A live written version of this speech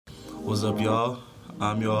What's up, y'all?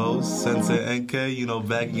 I'm your host, Sensei NK,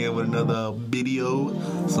 back again with another video,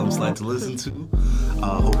 something like to listen to.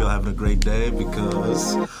 Hope y'all having a great day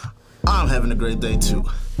because I'm having a great day too.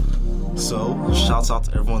 So, shouts out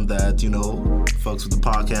to everyone that, fucks with the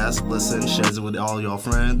podcast, listen, shares it with all y'all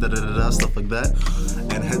friends, stuff like that.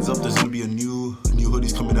 And heads up, there's gonna be a new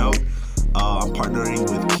hoodies coming out. I'm partnering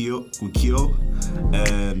with Kyo,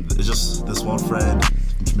 and it's just this one friend.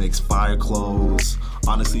 She makes fire clothes.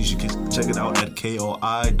 Honestly, you can check it out at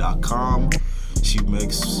koi.com. She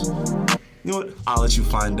makes, I'll let you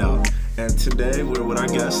find out. And today we're with our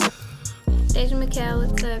guest, Deja Mikhail.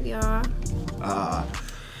 What's up, y'all?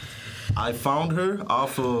 I found her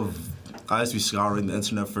off of, I used to be scouring the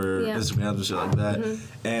internet for Instagram and shit like that.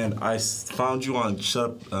 Mm-hmm. And I found you on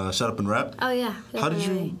Shut Up and Rap. Oh, yeah. Definitely. How did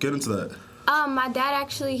you get into that? My dad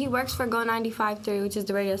actually, he works for Go 95.3, which is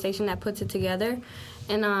the radio station that puts it together.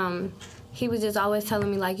 And he was just always telling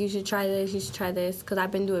me, like, you should try this, because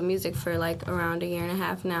I've been doing music for, like, around a year and a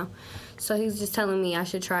half now. So he was just telling me I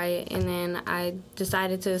should try it, and then I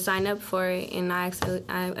decided to sign up for it, and I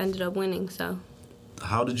ended up winning, so.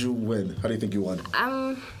 How did you win? How do you think you won?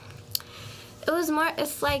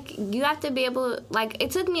 It's like, you have to be able, like,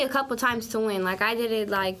 it took me a couple times to win. Like, I did it,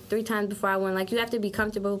 like, 3 times before I won. Like, you have to be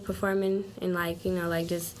comfortable performing and, like,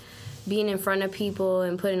 just being in front of people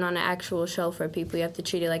and putting on an actual show for people. You have to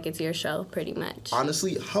treat it like it's your show, pretty much.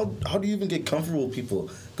 Honestly, how do you even get comfortable with people?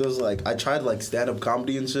 Because, like, I tried, like, stand-up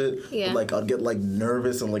comedy and shit. Yeah. And, like, I'd get, like,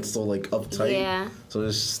 nervous and, like, so, like, uptight. Yeah. So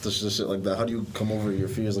it's just shit like that. How do you come over your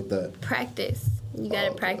fears like that? Practice. You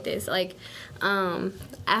gotta practice. Like, at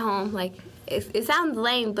home, like, it sounds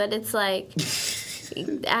lame, but it's like,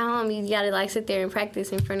 at home, you gotta, like, sit there and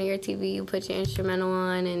practice in front of your TV. You put your instrumental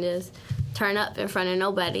on and just turn up in front of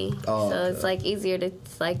nobody. It's like easier to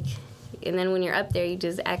like, and then when you're up there, you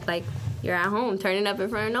just act like you're at home, turning up in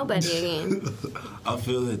front of nobody again. I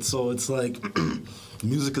feel it. So it's like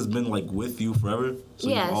music has been like with you forever. So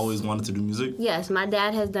yes. You've always wanted to do music. Yes, my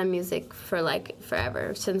dad has done music for like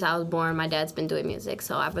forever. Since I was born, my dad's been doing music.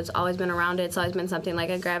 So I've always been around it. It's always been something like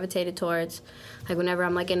I gravitated towards. Like whenever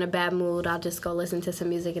I'm like in a bad mood, I'll just go listen to some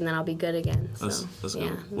music and then I'll be good again. So, that's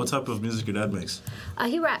good. What type of music your dad makes?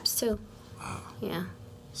 He raps too. Wow. Yeah.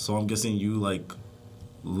 So I'm guessing you like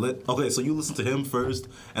so you listened to him first,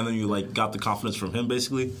 and then you like got the confidence from him,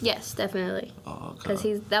 basically. Yes, definitely. Oh, okay.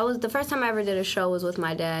 Because that was the first time I ever did a show was with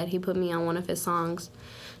my dad. He put me on one of his songs.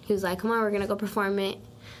 He was like, "Come on, we're gonna go perform it."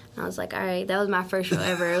 And I was like, "All right." That was my first show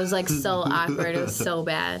ever. It was like so awkward. It was so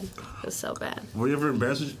bad. It was so bad. Were you ever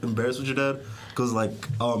embarrassed with your dad? Because like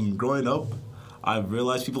growing up, I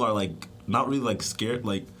realized people are like not really like scared.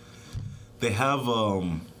 Like they have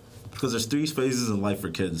because there's 3 phases in life for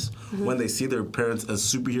kids. Mm-hmm. When they see their parents as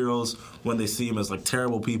superheroes, when they see them as like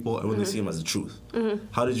terrible people, and when they see them as the truth. Mm-hmm.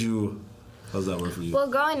 How does that work for you? Well,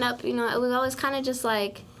 growing up, it was always kind of just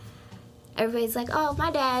like, everybody's like, oh, my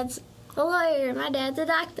dad's a lawyer, my dad's a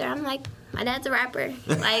doctor. I'm like, my dad's a rapper.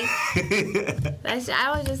 Like,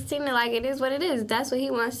 I was just seeing it like it is what it is. That's what he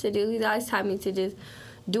wants to do. He's always taught me to just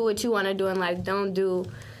do what you want to do in life. Don't do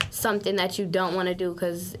something that you don't want to do,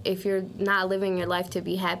 because if you're not living your life to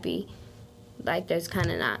be happy, like there's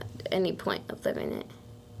kind of not any point of living it.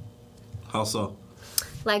 How so?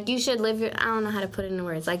 Like you should I don't know how to put it in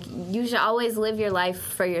words. Like you should always live your life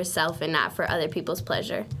for yourself and not for other people's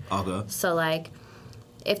pleasure. Okay. So like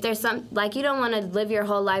if there's you don't want to live your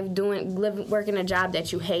whole life working a job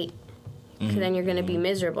that you hate, because then you're going to be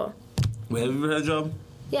miserable. Wait, have you ever had a job?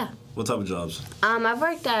 Yeah. What type of jobs? I've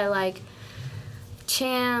worked at like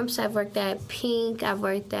Champs, I've worked at Pink, I've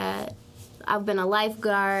been a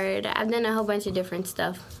lifeguard, I've done a whole bunch of different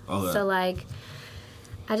stuff. Okay. So like,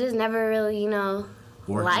 I just never really,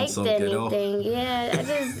 liked anything. Yeah,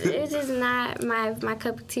 it's just not my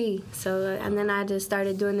cup of tea. So, and then I just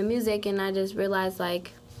started doing the music, and I just realized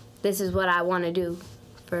like, this is what I want to do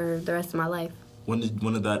for the rest of my life. When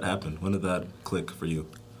did that happen? When did that click for you?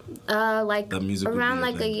 Like around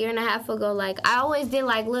like a year and a half ago. Like I always did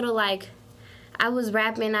like little like, I was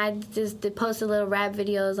rapping. I just posted little rap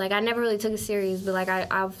videos. Like I never really took it serious, but like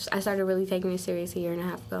I started really taking it serious a year and a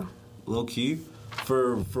half ago. Low key,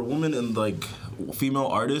 for women and like female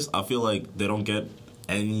artists, I feel like they don't get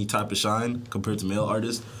any type of shine compared to male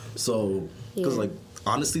artists. So because like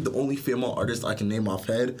honestly, the only female artist I can name off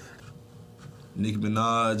head, Nicki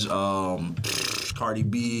Minaj, Cardi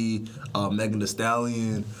B, Megan Thee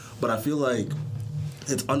Stallion. But I feel like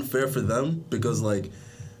it's unfair for them because like.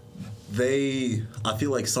 I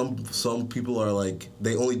feel like some people are like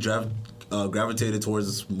they only gravitated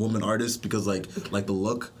towards woman artists because like the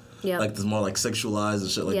look, like it's more like sexualized and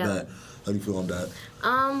shit like that. How do you feel on that?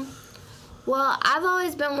 Well, I've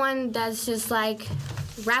always been one that's just like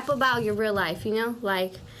rap about your real life, you know?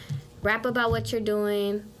 Like rap about what you're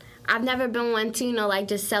doing. I've never been one to, you know, like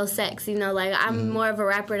just sell sex, you know? Like I'm more of a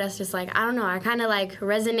rapper that's just like, I don't know, I kind of like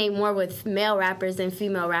resonate more with male rappers than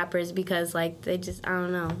female rappers because like they just, I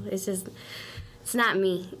don't know. It's just, it's not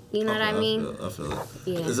me. You know what I mean? I feel it.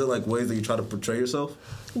 Yeah. Is it like ways that you try to portray yourself?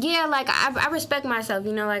 Yeah, like I respect myself,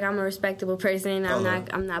 you know, like I'm a respectable person.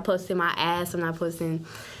 I'm not posting my ass. I'm not posting,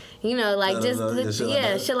 you know, like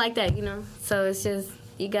shit like that, you know. So it's just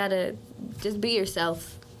you gotta just be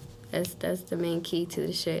yourself. That's the main key to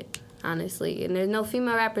the shit, honestly. And there's no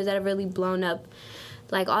female rappers that have really blown up.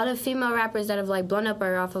 Like all the female rappers that have like blown up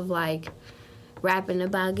are off of like rapping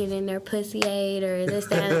about getting their pussy ate or this,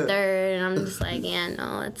 that, and the third. And I'm just like, yeah,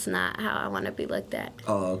 no, it's not how I want to be looked at.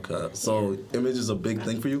 Oh, okay. So image is a big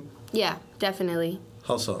thing for you? Yeah, definitely.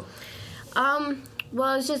 How so?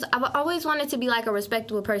 Well, it's just, I've always wanted to be, like, a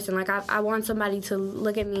respectable person. Like, I want somebody to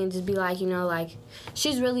look at me and just be like, you know, like,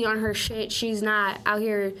 she's really on her shit. She's not out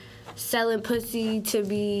here selling pussy to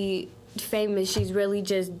be famous. She's really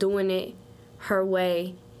just doing it her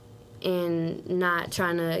way and not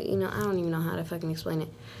trying to, you know, I don't even know how to fucking explain it.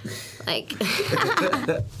 Like,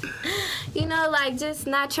 you know, like, just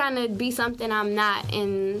not trying to be something I'm not.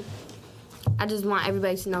 And I just want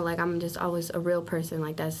everybody to know, like, I'm just always a real person.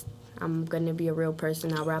 Like, I'm gonna be a real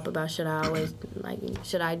person. I'll rap about shit I always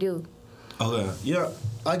shit I do. Okay. Yeah,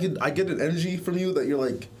 I get an energy from you that you're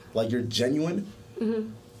like you're genuine. Mm-hmm.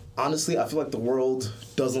 Honestly, I feel like the world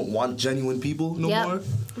doesn't want genuine people no more.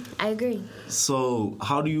 I agree. So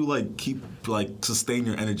how do you sustain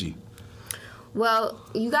your energy? Well,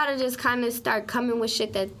 you gotta just kind of start coming with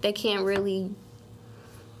shit that they can't really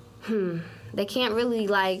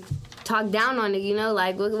like talk down on it, you know?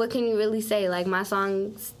 Like, what can you really say? Like, my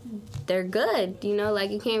songs, they're good, you know? Like,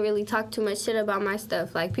 you can't really talk too much shit about my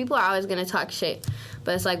stuff. Like, people are always gonna talk shit,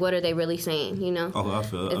 but it's like, what are they really saying, you know? Oh, I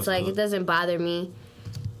feel it. It's like, it doesn't bother me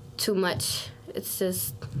too much. It's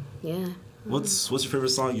just, yeah. What's your favorite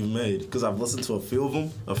song you've made? Because I've listened to a few of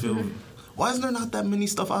them. Why isn't there not that many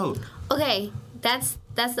stuff out? Okay, that's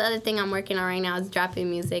the other thing I'm working on right now is dropping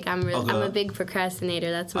music. I'm a big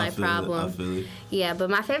procrastinator. That's my problem. I feel it. Yeah, but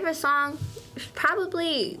my favorite song is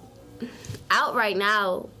probably out right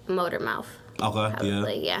now, Motor Mouth. Okay,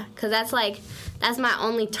 probably, yeah. Because that's my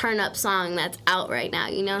only turn-up song that's out right now,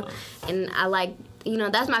 you know? And I like, you know,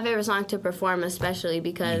 that's my favorite song to perform, especially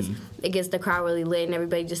because it gets the crowd really lit and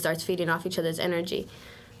everybody just starts feeding off each other's energy.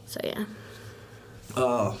 So, yeah.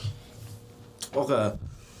 Okay.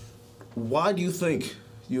 Why do you think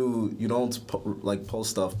you don't post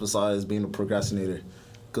stuff besides being a procrastinator?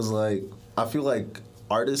 Because like I feel like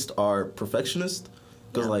artists are perfectionists.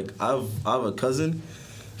 Because like I have a cousin,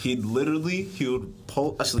 he would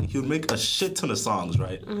make a shit ton of songs,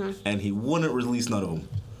 right? And he wouldn't release none of them.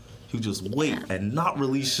 He would just wait and not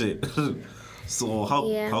release shit. So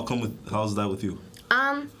how's that with you?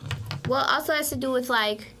 Well, also has to do with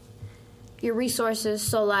like your resources.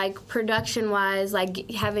 So like production wise, like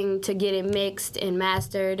having to get it mixed and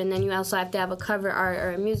mastered, and then you also have to have a cover art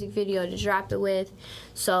or a music video to drop it with.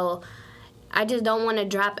 So I just don't want to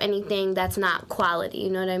drop anything that's not quality, you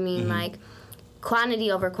know what I mean? Like quantity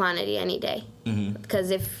over quantity any day. Because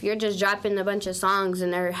if you're just dropping a bunch of songs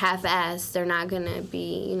and they're half-assed, they're not gonna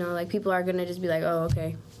be, you know, like people are gonna just be like, oh,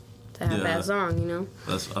 okay, it's a half-assed song, you know?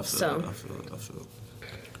 I feel it.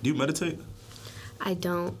 Do you meditate? I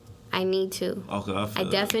don't. I need to. Okay, I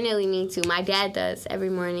definitely need to. My dad does every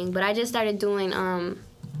morning, but I just started doing oh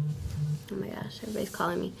my gosh, everybody's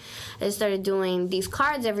calling me. I just started doing these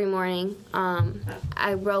cards every morning.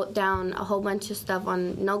 I wrote down a whole bunch of stuff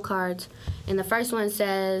on note cards, and the first one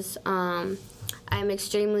says, I'm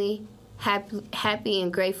extremely happy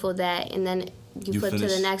and grateful that, and then you flip to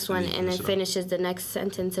the next one, and it finishes the next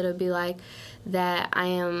sentence. It'll be like, that I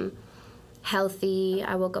am healthy,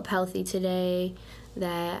 I woke up healthy today,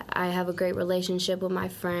 that I have a great relationship with my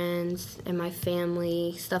friends and my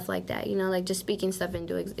family, stuff like that. You know, like just speaking stuff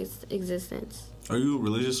into existence. Are you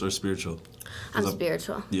religious or spiritual? I'm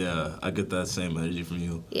spiritual. Yeah, I get that same energy from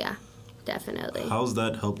you. Yeah, definitely. How's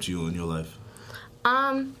that helped you in your life?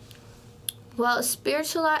 Well,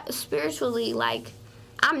 spiritually, like,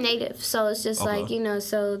 I'm Native, so it's just like, you know,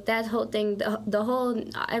 so that whole thing, the whole,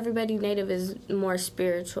 everybody Native is more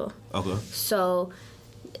spiritual. Okay. So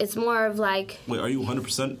it's more of like... Wait, are you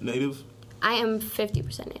 100% Native? I am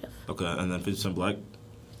 50% Native. Okay, and then 50% Black?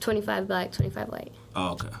 25 Black, 25 White.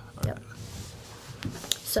 Oh, okay. All right.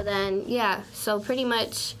 So then, yeah, so pretty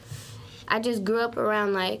much I just grew up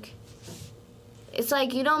around, like, it's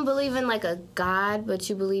like you don't believe in, like, a God, but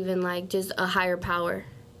you believe in, like, just a higher power.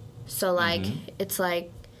 So, like, it's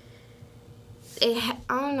like I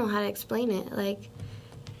don't know how to explain it. Like,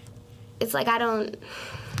 it's like I don't.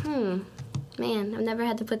 Man, I've never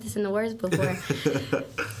had to put this into words before.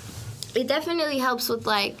 It definitely helps with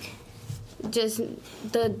like just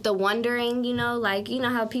the wondering, you know, like, you know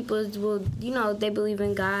how people will, you know, they believe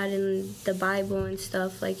in God and the Bible and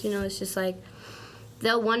stuff, like, you know, it's just like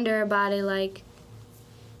they'll wonder about it, like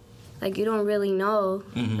you don't really know.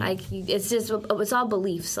 Like, it's all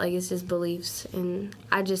beliefs, like, it's just beliefs. And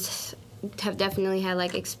I just have definitely had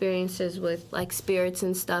like experiences with like spirits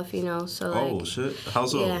and stuff, you know, so like, oh shit, how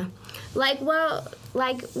so? Yeah, like, well,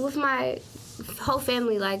 like with my whole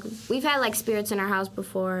family, like we've had like spirits in our house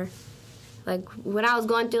before. Like when I was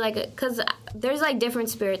going through like, because there's like different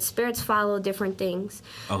spirits follow different things.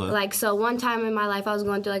 Okay. Like, so one time in my life I was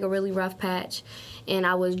going through like a really rough patch, and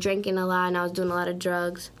I was drinking a lot and I was doing a lot of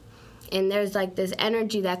drugs, and there's like this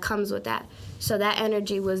energy that comes with that. So that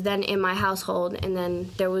energy was then in my household, and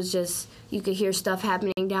then there was just, you could hear stuff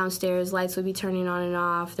happening downstairs. Lights would be turning on and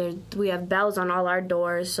off. We have bells on all our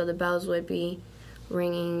doors, so the bells would be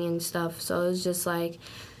ringing and stuff. So it was just like,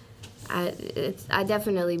 I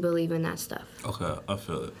definitely believe in that stuff. Okay, I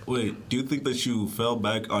feel it. Wait, do you think that you fell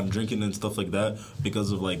back on drinking and stuff like that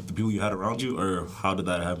because of like the people you had around you, or how did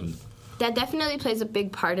that happen? That definitely plays a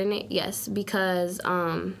big part in it, yes, because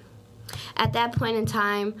at that point in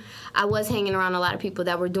time, I was hanging around a lot of people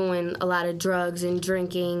that were doing a lot of drugs and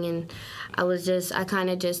drinking, and I kind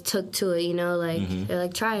of just took to it, you know, like, they're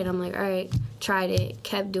like, try it. I'm like, all right, tried it,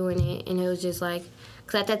 kept doing it, and it was just like,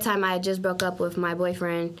 because at that time I had just broke up with my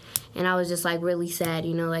boyfriend, and I was just like really sad,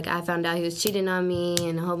 you know, like I found out he was cheating on me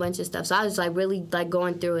and a whole bunch of stuff, so I was like really like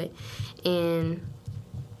going through it, and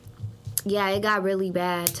yeah, it got really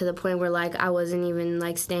bad to the point where like I wasn't even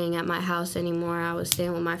like staying at my house anymore. I was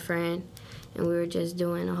staying with my friend, and we were just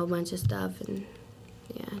doing a whole bunch of stuff, and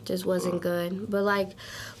yeah, it just wasn't good. But like,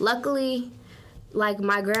 luckily, like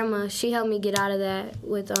my grandma, she helped me get out of that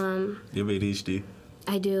with You have ADHD?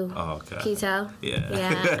 I do. Oh, okay. Can you tell? Yeah.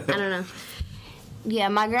 Yeah, I don't know. Yeah,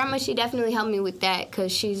 my grandma, she definitely helped me with that,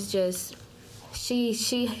 because she's just,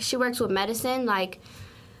 she works with medicine, like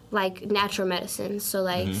natural medicine, so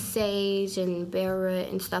like sage and bear root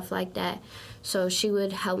and stuff like that. So she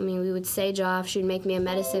would help me. We would sage off. She would make me a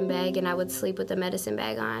medicine bag, and I would sleep with the medicine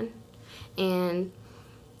bag on, and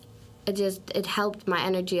it helped my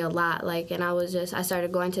energy a lot. Like, and I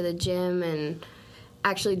started going to the gym and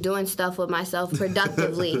actually doing stuff with myself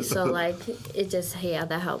productively. So like, it just, yeah,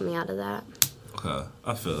 that helped me out of that. Okay,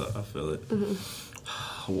 I feel it.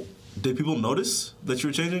 Did people notice that you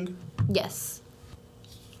were changing? Yes.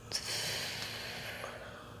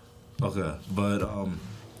 Okay, but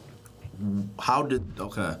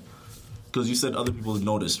because you said other people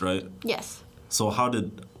noticed, right? Yes. So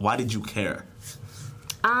why did you care?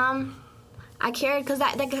 I cared because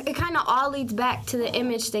it kind of all leads back to the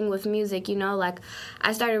image thing with music, you know? Like,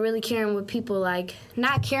 I started really caring what people, like,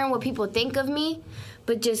 not caring what people think of me,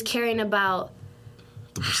 but just caring about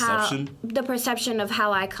the perception of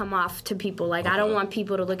how I come off to people. Like, I don't want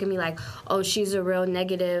people to look at me like, oh, she's a real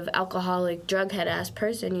negative, alcoholic, drug-head ass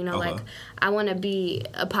person, you know? Like, I want to be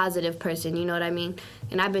a positive person, you know what I mean?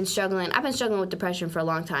 And I've been struggling with depression for a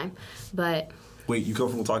long time, but... Wait, you come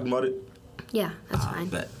from talking about it? Yeah, that's fine.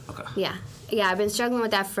 Bet. Okay. Yeah, I've been struggling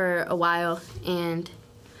with that for a while, and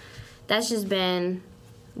that's just been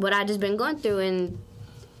what I just been going through, and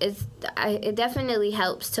it definitely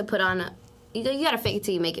helps to put on you gotta fake it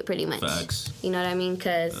till you make it, pretty much. Facts. You know what I mean?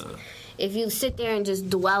 Because if you sit there and just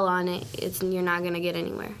dwell on it, you're not gonna get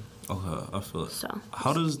anywhere. Okay, I feel it. So,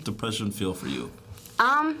 how does depression feel for you?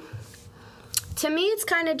 To me, it's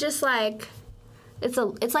kind of just like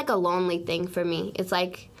it's like a lonely thing for me. It's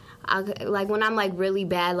like when I'm like really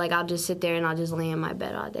bad, like I'll just sit there and I'll just lay in my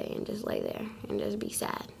bed all day and just lay there and just be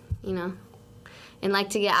sad, you know. And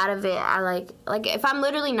like to get out of it, I like if I'm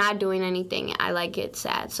literally not doing anything, I like get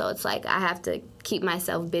sad. So it's like I have to keep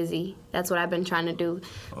myself busy. That's what I've been trying to do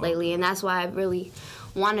lately, and that's why I really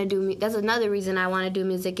want to do. That's another reason I want to do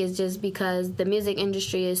music, is just because the music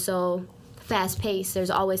industry is so fast paced.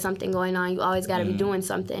 There's always something going on. You always got to be doing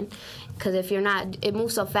something. Because if you're not, it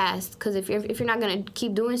moves so fast. Because if you're not gonna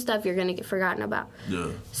keep doing stuff, you're gonna get forgotten about.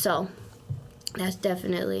 Yeah. So that's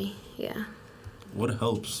definitely What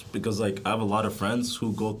helps? Because like I have a lot of friends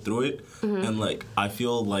who go through it, and like I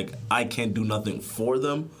feel like I can't do nothing for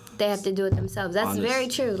them. They have to do it themselves. That's very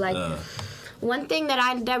true. Like one thing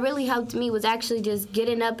that really helped me was actually just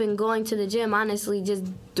getting up and going to the gym. Honestly, just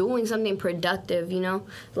doing something productive. You know,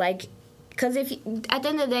 like. Because at the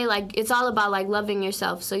end of the day, like, it's all about, like, loving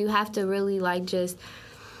yourself. So you have to really, like, just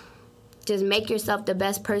just make yourself the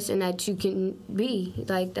best person that you can be.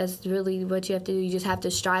 Like, that's really what you have to do. You just have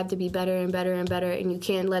to strive to be better and better and better, and you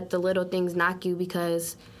can't let the little things knock you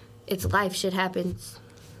because it's life. Shit happens.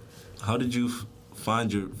 How did you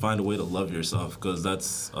find a way to love yourself? Because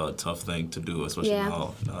that's a tough thing to do, especially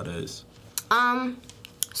nowadays.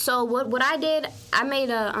 So what I did, I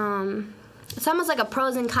made it's almost like a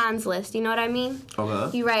pros and cons list. You know what I mean?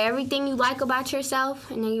 Okay. You write everything you like about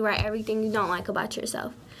yourself, and then you write everything you don't like about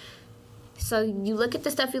yourself. So you look at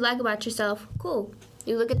the stuff you like about yourself, cool.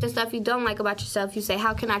 You look at the stuff you don't like about yourself, you say,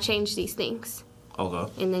 how can I change these things?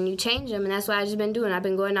 Okay. And then you change them, and that's what I've just been doing. I've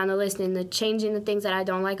been going down the list and changing the things that I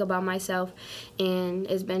don't like about myself, and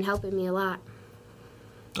it's been helping me a lot.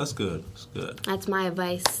 That's good. That's good. That's my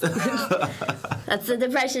advice. That's the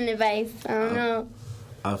depression advice. I don't know.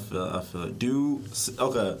 I feel it.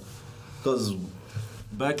 Okay, because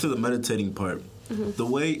back to the meditating part. Mm-hmm. The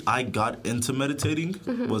way I got into meditating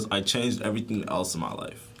was I changed everything else in my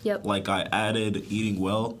life. Yep. Like I added eating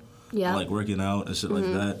well, like working out and shit like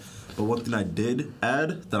that. But one thing I did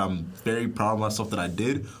add that I'm very proud of myself that I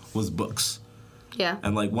did was books. Yeah.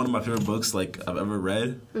 And like one of my favorite books like I've ever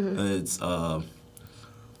read, it's The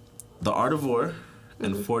Art of War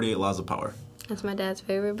and 48 Laws of Power. That's my dad's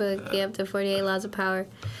favorite book. Yep, the 48 Laws of Power.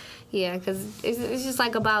 Yeah, because it's just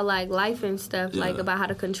like about like life and stuff, like about how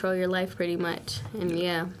to control your life pretty much. And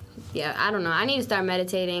yeah, I don't know. I need to start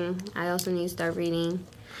meditating. I also need to start reading.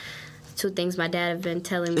 2 things my dad have been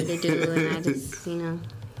telling me to do, and I just,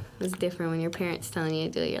 it's different when your parents telling you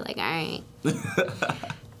to do it. You're like, all right.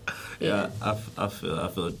 I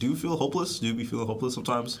feel it. Do you feel hopeless? Do you be feeling hopeless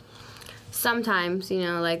sometimes? Sometimes,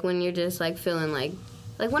 like when you're just like feeling like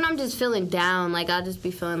when I'm just feeling down, like I'll just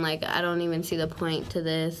be feeling like I don't even see the point to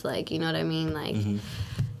this, like, you know what I mean? Like,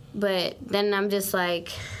 but then I'm just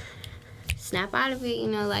like, snap out of it,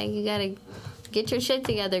 like you gotta get your shit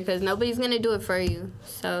together because nobody's gonna do it for you.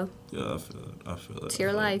 So, yeah, I feel it. It's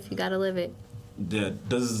your life, you gotta live it. Yeah,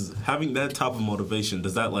 does having that type of motivation,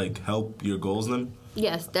 does that like help your goals then?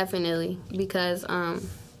 Yes, definitely, because my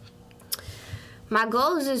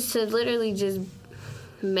goal is just to literally just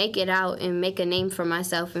make it out and make a name for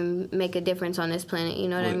myself and make a difference on this planet. You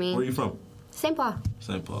know what I mean? Where are you from? St. Paul.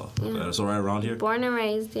 St. Paul. Yeah. Okay, so right around here? Born and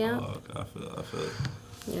raised, yeah. Oh, okay. I feel it.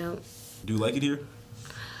 Yeah. Do you like it here?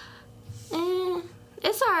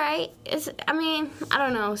 It's all right. I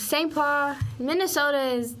don't know. St. Paul, Minnesota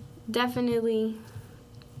is definitely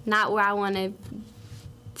not where I want to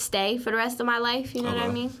stay for the rest of my life. You know what I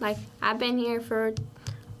mean? Like, I've been here for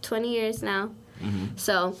 20 years now.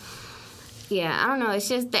 So, yeah, I don't know. It's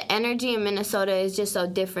just the energy in Minnesota is just so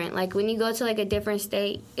different. Like, when you go to, like, a different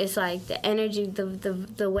state, it's like the energy,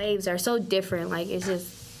 the waves are so different. Like, it's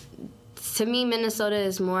just, to me, Minnesota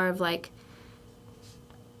is more of, like,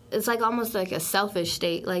 it's like almost like a selfish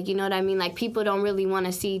state. Like, you know what I mean? Like, people don't really want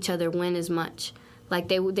to see each other win as much. Like,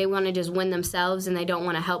 they want to just win themselves, and they don't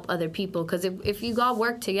want to help other people. Because if you all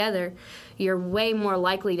work together, you're way more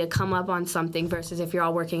likely to come up on something versus if you're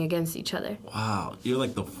all working against each other. Wow. You're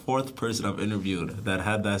like the 4th person I've interviewed that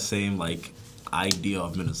had that same, like, idea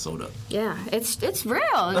of Minnesota. Yeah, it's real.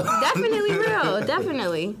 It's definitely real.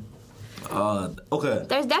 Definitely. Okay.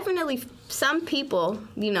 There's definitely some people,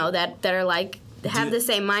 that are like, have the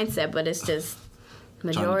same mindset, but it's just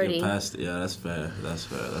majority. Trying to get past it. Yeah, that's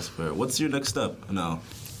fair. What's your next step now?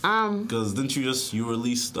 Because didn't you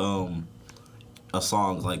released a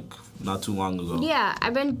song like not too long ago? Yeah,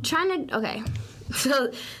 I've been trying to. Okay,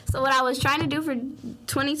 so what I was trying to do for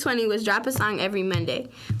 2020 was drop a song every Monday,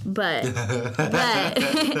 but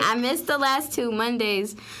I missed the last 2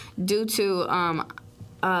 Mondays due to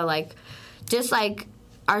our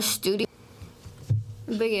studio.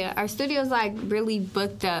 But yeah, our studio's like really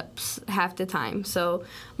booked up half the time. So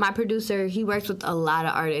my producer, he works with a lot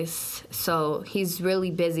of artists. So he's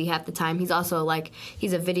really busy half the time. He's also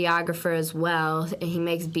he's a videographer as well. And he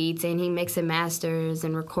makes beats and he mixes and masters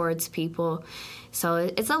and records people. So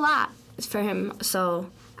it's a lot for him. So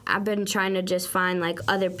I've been trying to just find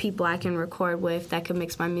other people I can record with that can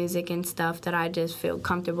mix my music and stuff that I just feel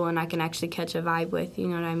comfortable and I can actually catch a vibe with. You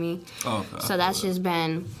know what I mean? Oh, okay. So that's just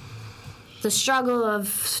been the struggle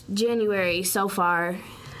of January so far.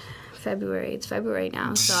 February. It's February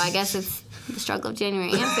now, so I guess it's the struggle of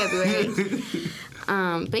January and February.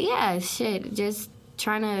 But yeah, shit. Just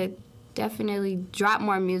trying to definitely drop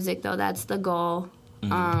more music, though. That's the goal.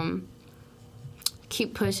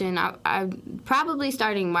 Keep pushing. I probably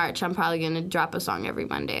starting March, I'm probably going to drop a song every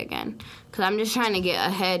Monday again. Because I'm just trying to get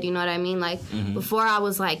ahead, you know what I mean? Before I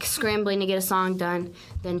was, scrambling to get a song done,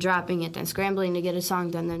 then dropping it, then scrambling to get a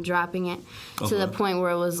song done, then dropping it. Okay. To the point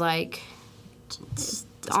where it was,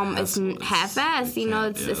 it's half-assed, you know,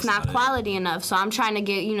 it's not quality enough. So I'm trying to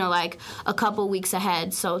get, you know, like a couple weeks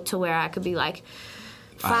ahead, so to where I could be like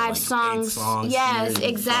 5 songs, yes,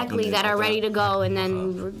 exactly, that are ready to go, and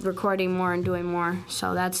then recording more and doing more.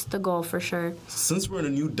 So that's the goal for sure. Since we're in a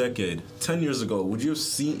new decade, 10 years ago, would you have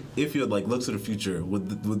seen, if you had like looked to the future,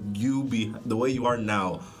 would you be the way you are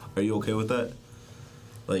now? Are you okay with that?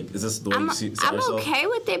 Like, is this the way you see yourself? I'm okay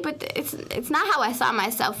with it, but it's not how I saw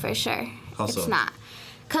myself for sure. How so? It's not.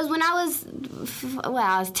 Because when I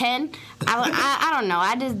was 10, I don't know.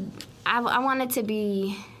 I wanted to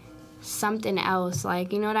be something else,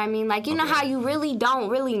 like, you know what I mean? Like, you know how you really don't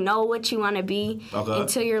really know what you want to be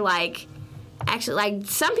until you're like, actually, like,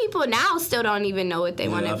 some people now still don't even know what they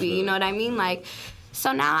want to be, you know what I mean? Like,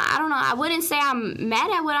 so now, I don't know, I wouldn't say I'm mad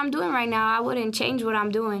at what I'm doing right now. I wouldn't change what I'm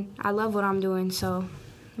doing. I love what I'm doing, so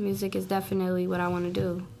music is definitely what I want to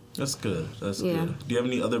do. That's good. That's good. Do you have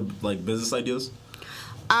any other, like, business ideas?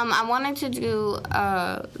 I wanted to do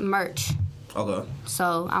merch. Okay.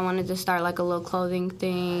 So I wanted to start like a little clothing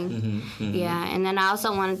thing. Yeah, and then I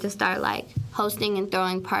also wanted to start like hosting and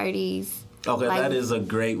throwing parties. Okay, like, that is a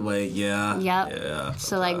great way. Yeah. Yep. Yeah.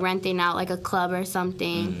 So like renting out like a club or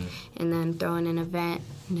something, and then throwing an event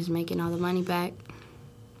and just making all the money back.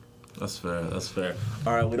 That's fair. That's fair.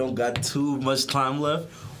 All right, we don't got too much time left,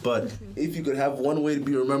 but if you could have one way to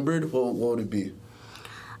be remembered, what would it be?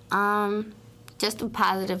 Just a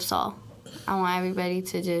positive soul. I want everybody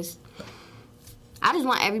to I just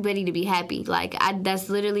want everybody to be happy. Like, that's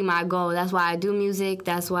literally my goal. That's why I do music.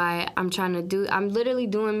 That's why I'm literally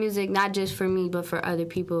doing music, not just for me, but for other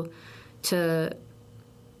people.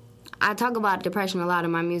 I talk about depression a lot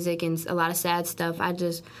in my music and a lot of sad stuff.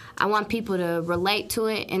 I want people to relate to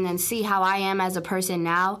it and then see how I am as a person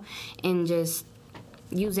now and just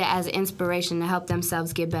use it as an inspiration to help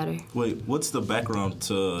themselves get better. Wait, what's the background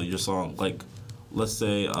to your song? Like, let's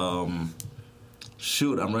say,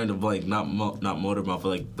 shoot, I'm ready to blank. Not Motormouth, but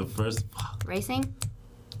like the first. Racing?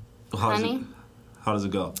 Honey? How does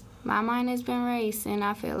it go? My mind has been racing.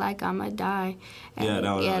 I feel like I'ma die. Yeah,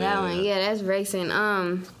 that one. Yeah, that one. Yeah, that's racing.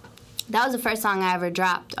 That was the first song I ever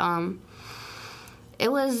dropped. That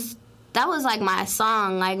was like my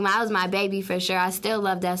song. Like, that was my baby for sure. I still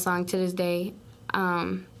love that song to this day.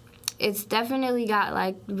 It's definitely got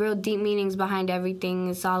like real deep meanings behind everything.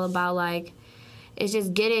 It's all about like, it's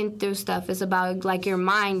just getting through stuff. It's about like your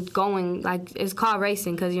mind going, like, it's called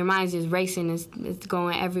racing because your mind's just racing. It's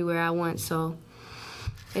going everywhere at once. So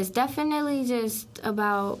it's definitely just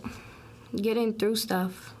about getting through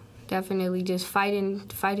stuff. Definitely just fighting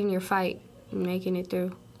your fight and making it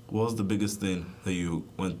through. What was the biggest thing that you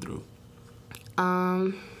went through?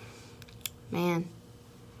 Man.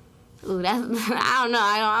 Ooh, that's, I don't know.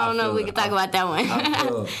 I don't know if we can talk about that one.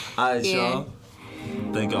 All right, y'all.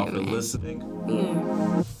 Thank y'all for listening.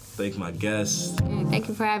 Thank my guests. Thank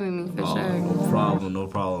you for having me, for sure. No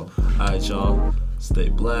problem. All right, y'all. Stay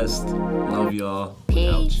blessed. Love y'all.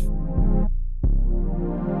 Peace.